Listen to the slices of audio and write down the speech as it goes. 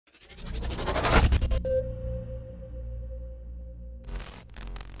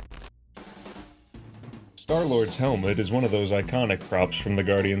Star-Lord's helmet is one of those iconic props from the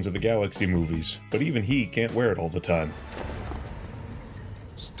Guardians of the Galaxy movies, but even he can't wear it all the time.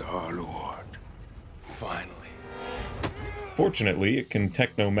 Star-Lord. Finally. Fortunately, it can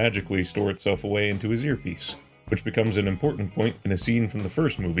techno-magically store itself away into his earpiece, which becomes an important point in a scene from the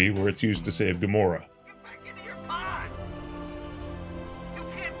first movie where it's used to save Gamora. Get back into your pod! You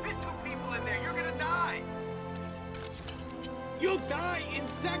can't fit two people in there, you're gonna die! You'll die in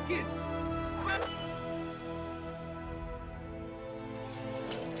seconds!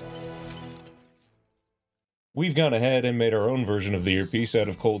 We've gone ahead and made our own version of the earpiece out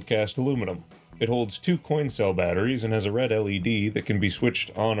of cold cast aluminum. It holds 2 coin cell batteries and has a red LED that can be switched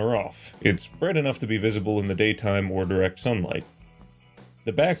on or off. It's bright enough to be visible in the daytime or direct sunlight.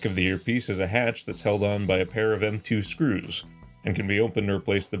 The back of the earpiece has a hatch that's held on by a pair of M2 screws, and can be opened to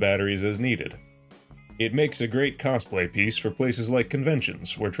replace the batteries as needed. It makes a great cosplay piece for places like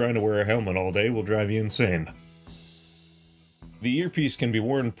conventions, where trying to wear a helmet all day will drive you insane. The earpiece can be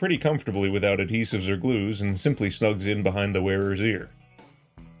worn pretty comfortably without adhesives or glues and simply snugs in behind the wearer's ear.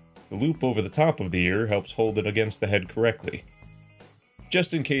 The loop over the top of the ear helps hold it against the head correctly.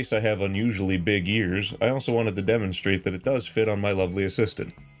 Just in case I have unusually big ears, I also wanted to demonstrate that it does fit on my lovely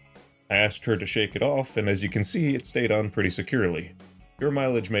assistant. I asked her to shake it off, and as you can see, it stayed on pretty securely. Your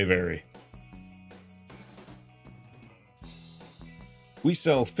mileage may vary. We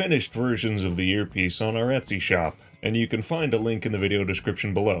sell finished versions of the earpiece on our Etsy shop, and you can find a link in the video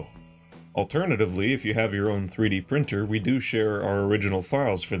description below. Alternatively, if you have your own 3D printer, we do share our original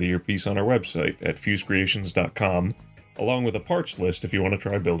files for the earpiece on our website at fusecreations.com, along with a parts list if you want to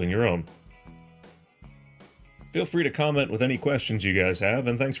try building your own. Feel free to comment with any questions you guys have,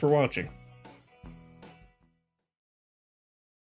 and thanks for watching.